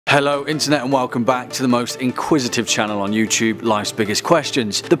Hello internet and welcome back to the most inquisitive channel on YouTube, Life's Biggest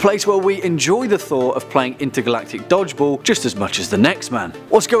Questions, the place where we enjoy the thought of playing intergalactic dodgeball just as much as the next man.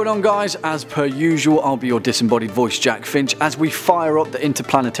 What's going on guys? As per usual, I'll be your disembodied voice Jack Finch as we fire up the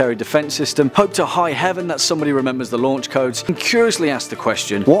interplanetary defense system, hope to high heaven that somebody remembers the launch codes, and curiously ask the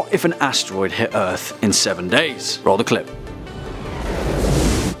question, what if an asteroid hit Earth in 7 days? Roll the clip.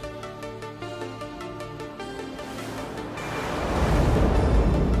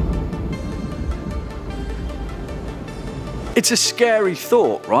 It's a scary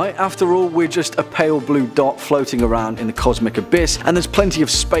thought, right? After all, we're just a pale blue dot floating around in the cosmic abyss, and there's plenty of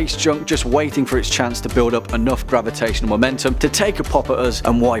space junk just waiting for its chance to build up enough gravitational momentum to take a pop at us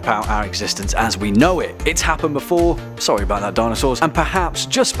and wipe out our existence as we know it. It's happened before, sorry about that dinosaurs, and perhaps,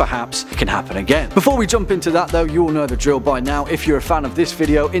 just perhaps, it can happen again. Before we jump into that though, you all know the drill by now. If you're a fan of this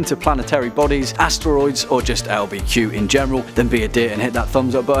video, interplanetary bodies, asteroids, or just LBQ in general, then be a dear and hit that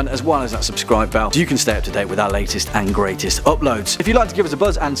thumbs up button as well as that subscribe bell so you can stay up to date with our latest and greatest uploads. If you'd like to give us a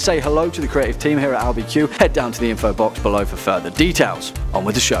buzz and say hello to the creative team here at LBQ, head down to the info box below for further details. On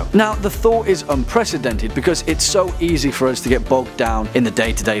with the show. Now, the thought is unprecedented because it's so easy for us to get bogged down in the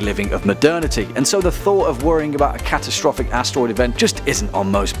day-to-day living of modernity, and so the thought of worrying about a catastrophic asteroid event just isn't on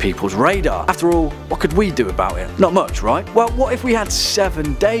most people's radar. After all, what could we do about it? Not much, right? Well, what if we had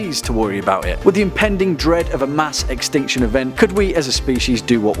 7 days to worry about it? With the impending dread of a mass extinction event, could we as a species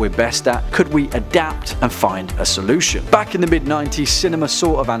do what we're best at? Could we adapt and find a solution? Back in the mid-90s, cinema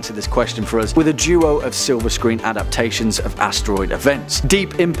sort of answered this question for us with a duo of silver screen adaptations of asteroid events.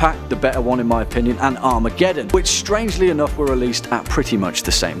 Deep Impact, the better one in my opinion, and Armageddon, which strangely enough were released at pretty much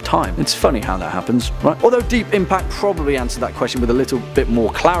the same time. It's funny how that happens, right? Although Deep Impact probably answered that question with a little bit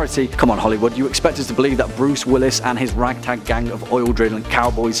more clarity. Come on Hollywood, you expect us to believe that Bruce Willis and his ragtag gang of oil-drilling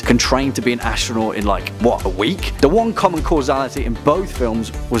cowboys can train to be an astronaut in like, what, a week? The one common causality in both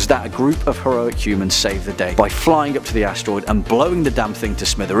films was that a group of heroic humans saved the day by flying up to the asteroid and blowing the damn thing to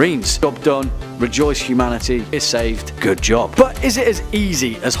smithereens. Job done, rejoice humanity, is saved, good job. But is it as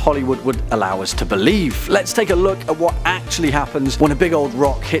easy as Hollywood would allow us to believe? Let's take a look at what actually happens when a big old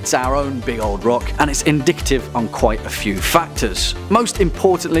rock hits our own big old rock, and it's indicative on quite a few factors. Most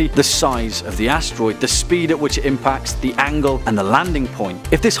importantly, the size of the asteroid, the speed at which it impacts, the angle, and the landing point.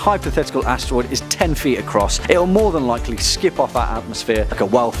 If this hypothetical asteroid is 10 feet across, it'll more than likely skip off our atmosphere like a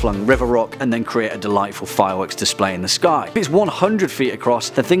well-flung river rock and then create a delightful fireworks display in the sky. If it's 100 feet across,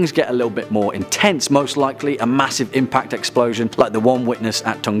 then things get a little bit more intense, most likely a massive impact explosion like the one witnessed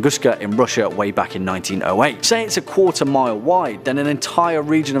at Tunguska in Russia way back in 1908. Say it's a quarter mile wide, then an entire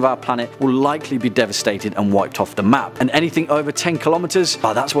region of our planet will likely be devastated and wiped off the map. And anything over 10 kilometers,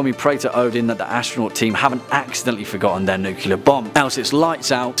 that's when we pray to Odin that the astronaut team haven't accidentally forgotten their nuclear bomb. Else it's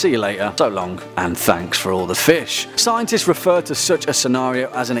lights out, see you later, so long, and thanks for all the fish. Scientists refer to such a scenario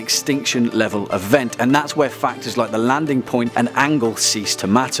as an extinction level event, and that's where factors like the landing point and angle cease to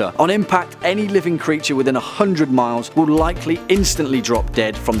matter. On impact, any living creature within 100 miles will likely instantly drop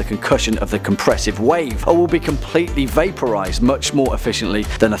dead from the concussion of the compressive wave, or will be completely vaporized much more efficiently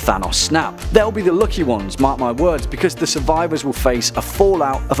than a Thanos snap. They'll be the lucky ones, mark my words, because the survivors will face a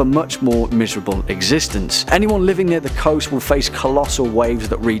fallout of a much more miserable existence. Anyone living near the coast will face colossal waves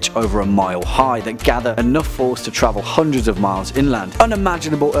that reach over a mile high, that gather enough force to travel hundreds of miles inland.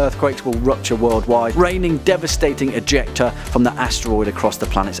 Unimaginable earthquakes will rupture worldwide, raining devastating ejecta from the asteroid across the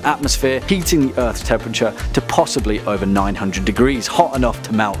planet's atmosphere, heating the Earth's temperature to possibly over 900 degrees, hot enough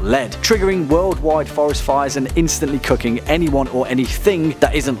to melt lead, triggering worldwide forest fires and instantly cooking anyone or anything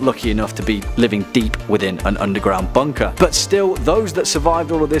that isn't lucky enough to be living deep within an underground bunker. But still, those that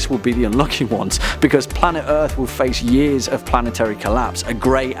survived all of this will be the unlucky ones, because planet Earth will face years of planetary collapse. A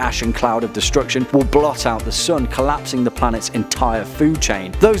grey ashen cloud of destruction will blot out the sun, collapsing the planet's entire food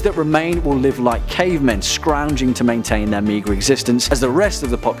chain. Those that remain will live like cavemen, scrounging to maintain their meagre existence, as the rest of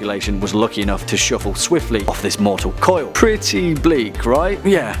the population was lucky enough to shuffle swiftly off this mortal coil. Pretty bleak, right?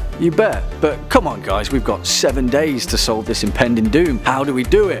 Yeah, you bet. But come on guys, we've got 7 days to solve this impending doom. How do we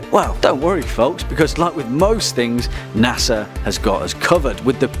do it? Well, don't worry folks, because like with most things, NASA has got us covered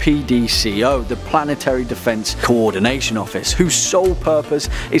with the PDCO, the Planetary Defense Coordination Office, whose sole purpose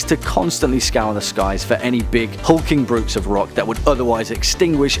is to constantly scour the skies for any big hulking brutes of rock that would otherwise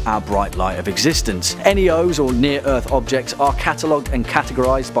extinguish our bright light of existence. NEOs or near Earth objects are catalogued and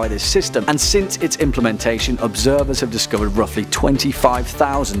categorized by this system, and since its implementation, observers have discovered roughly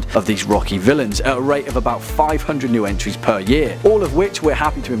 25,000 of these rocky villains at a rate of about 500 new entries per year, all of which we're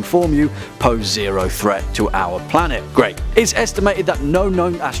happy to inform you pose zero threat to our planet. Great. It's estimated that no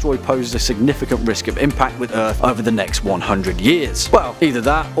known asteroid poses a significant risk of impact with Earth over the next 100 years. Well, either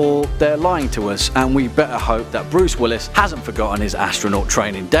that or they're lying to us, and we better hope that Bruce Willis hasn't forgotten his astronaut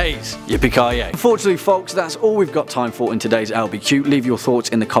training days. Yippee-ki-yay. Unfortunately folks, that's all we've got time for in today's LBQ. Leave your thoughts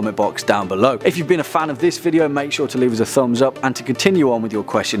in the comment box down below. If you've been a fan of this video, make sure to leave us a thumbs up, and to continue on with your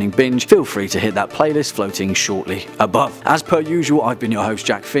questioning binge, feel free to hit that playlist floating shortly above. As per usual, I've been your host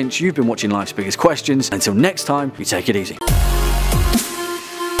Jack Finch, you've been watching Life's Biggest Questions. Until next time, you take it easy.